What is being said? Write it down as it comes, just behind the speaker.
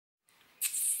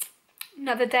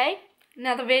Another day,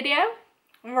 another video,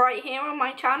 right here on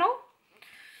my channel.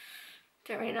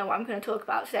 Don't really know what I'm going to talk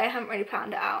about today. I haven't really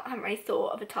planned it out. I haven't really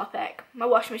thought of a topic. My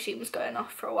washing machine was going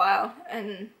off for a while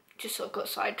and just sort of got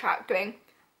sidetracked doing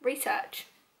research.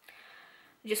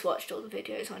 I just watched all the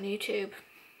videos on YouTube.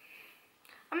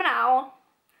 I'm an owl.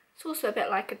 It's also a bit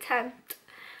like a tent.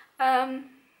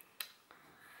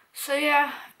 So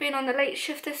yeah, I've been on the late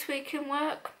shift this week in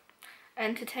work.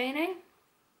 Entertaining,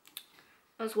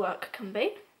 as work can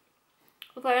be.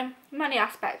 Although many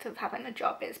aspects of having a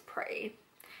job is pretty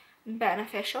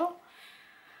beneficial.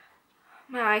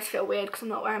 My eyes feel weird because I'm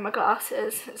not wearing my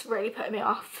glasses. It's really putting me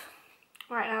off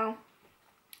right now.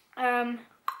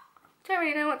 Don't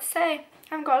really know what to say. I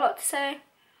haven't got a lot to say.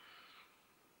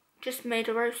 Just made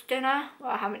a roast dinner.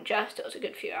 Well, I haven't just, it was a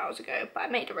good few hours ago, but I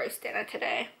made a roast dinner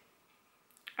today.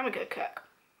 I'm a good cook.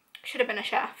 Should have been a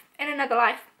chef. In another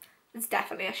life, it's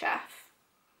definitely a chef.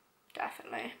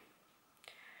 Definitely.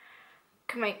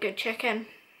 Can make good chicken.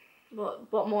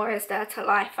 What more is there to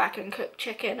life? I can cook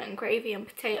chicken and gravy and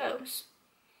potatoes.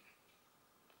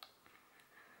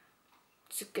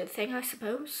 It's a good thing, I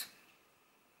suppose.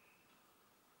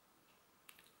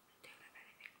 I don't have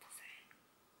anything to say.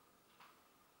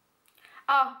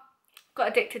 Oh, got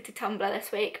addicted to Tumblr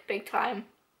this week, big time.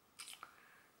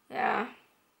 Yeah.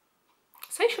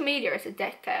 Social media is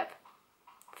addictive.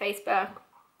 Facebook,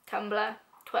 Tumblr,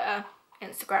 Twitter,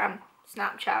 Instagram,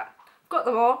 Snapchat. I've got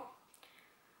them all.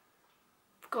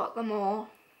 Got them all.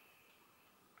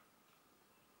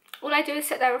 All I do is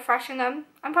sit there refreshing them.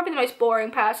 I'm probably the most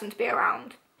boring person to be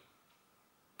around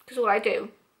because all I do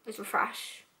is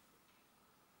refresh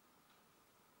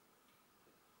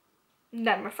and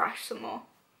then refresh some more.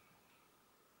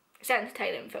 It's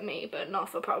entertaining for me, but not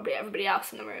for probably everybody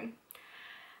else in the room.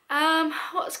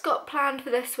 What's got planned for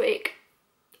this week?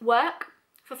 Work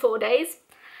for 4 days.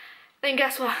 Then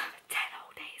guess what? 10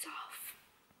 whole days off.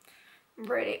 I'm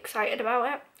really excited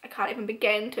about it. I can't even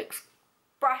begin to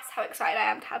express how excited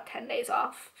I am to have 10 days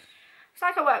off. It's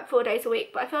like I work 4 days a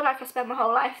week, but I feel like I spend my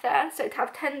whole life there. So to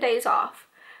have 10 days off,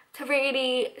 to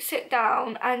really sit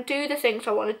down and do the things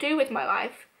I want to do with my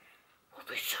life will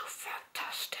be so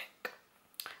fantastic.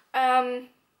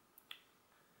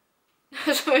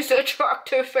 That's the most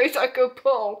attractive face I could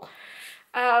pull.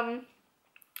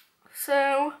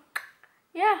 So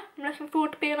yeah, I'm looking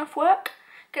forward to being off work.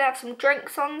 Gonna have some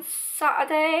drinks on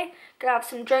Saturday. Gonna have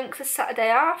some drinks the Saturday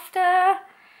after.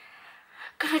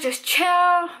 Gonna just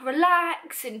chill,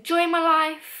 relax, enjoy my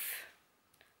life.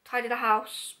 Tidy the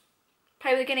house.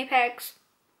 Play with the guinea pigs.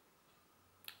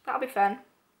 That'll be fun.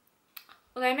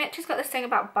 Although Mitch has got this thing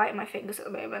about biting my fingers at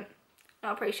the moment.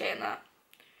 Not appreciating that.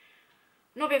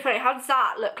 Not being funny, how does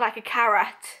that look like a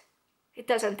carrot? It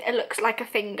doesn't, it looks like a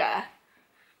finger.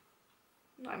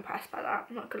 Not impressed by that,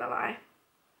 I'm not gonna lie.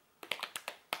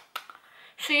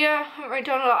 So yeah, I haven't really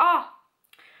done a lot. Oh,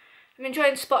 I'm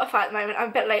enjoying Spotify at the moment. I'm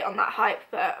a bit late on that hype,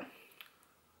 but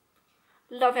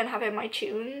loving having my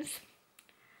tunes.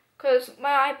 Because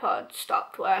my iPod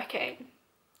stopped working.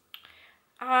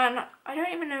 And I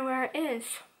don't even know where it is.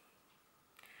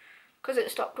 Because it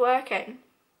stopped working.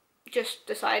 Just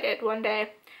decided one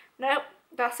day, nope,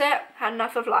 that's it, had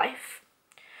enough of life.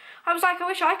 I was like, I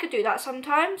wish I could do that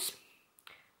sometimes.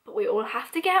 But we all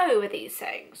have to get over these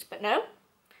things. But no,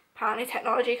 apparently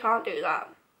technology can't do that.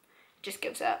 It just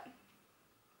gives up.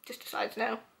 Just decides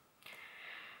no.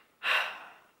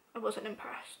 I wasn't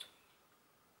impressed.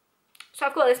 So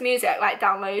I've got this music like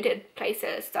downloaded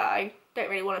places that I don't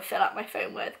really want to fill up my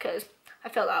phone with because I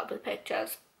fill that up with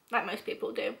pictures, like most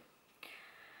people do.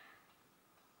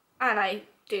 And I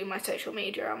do my social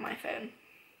media on my phone.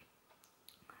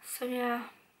 So yeah.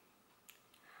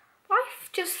 Life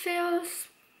just feels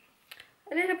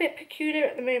a little bit peculiar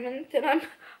at the moment, and I'm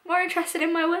more interested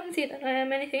in my onesie than I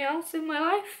am anything else in my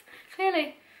life,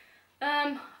 clearly.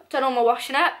 I've done all my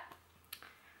washing up,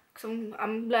 because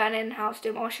I'm learning how to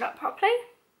do my washing up properly.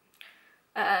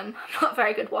 I'm not a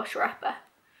very good washer-upper.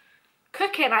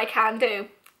 Cooking I can do,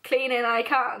 cleaning I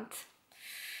can't.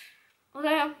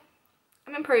 Although,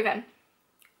 I'm improving.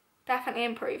 Definitely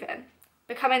improving.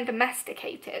 Becoming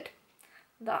domesticated.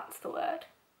 That's the word,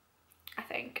 I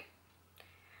think.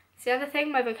 It's the other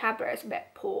thing, my vocabulary is a bit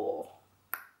poor.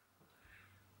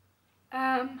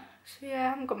 So yeah, I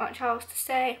haven't got much else to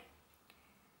say.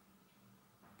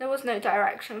 There was no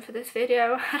direction for this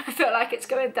video. I feel like it's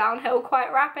going downhill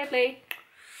quite rapidly.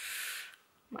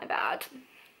 My bad.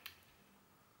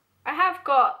 I have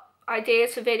got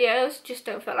ideas for videos, just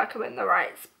don't feel like I'm in the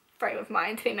right frame of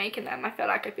mind to be making them. I feel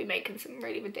like I'd be making some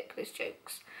really ridiculous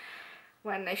jokes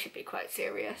when they should be quite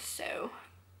serious, so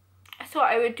I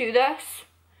thought I would do this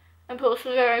and put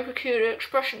some very peculiar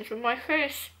expressions with my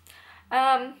face.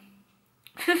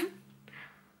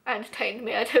 Entertained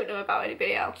me. I don't know about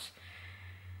anybody else.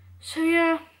 So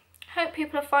yeah, hope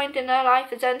people are finding their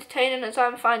life as entertaining as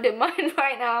I'm finding mine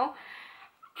right now.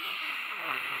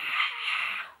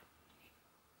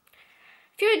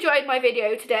 If you enjoyed my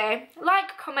video today,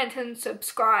 like, comment and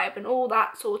subscribe and all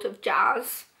that sort of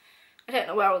jazz. I don't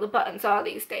know where all the buttons are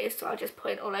these days, so I'll just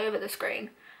point all over the screen.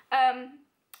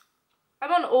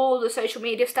 I'm on all the social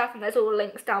media stuff, and there's all the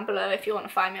links down below if you want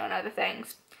to find me on other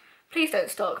things. Please don't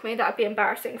stalk me, that'd be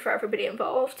embarrassing for everybody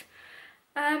involved.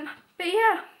 But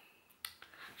yeah,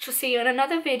 shall see you in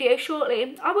another video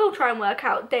shortly. I will try and work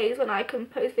out days when I can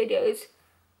post videos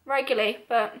regularly,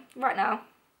 but right now,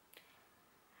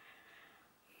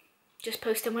 just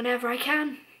post them whenever I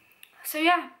can. So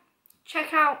yeah,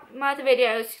 check out my other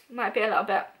videos. Might be a little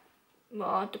bit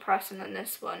more depressing than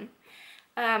this one,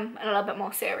 and a little bit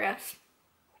more serious.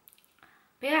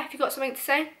 But yeah, if you've got something to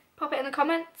say, pop it in the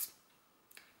comments.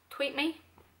 Tweet me.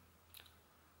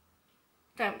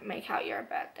 Don't make out you're a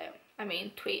bed though. I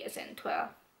mean, tweet as in Twitter.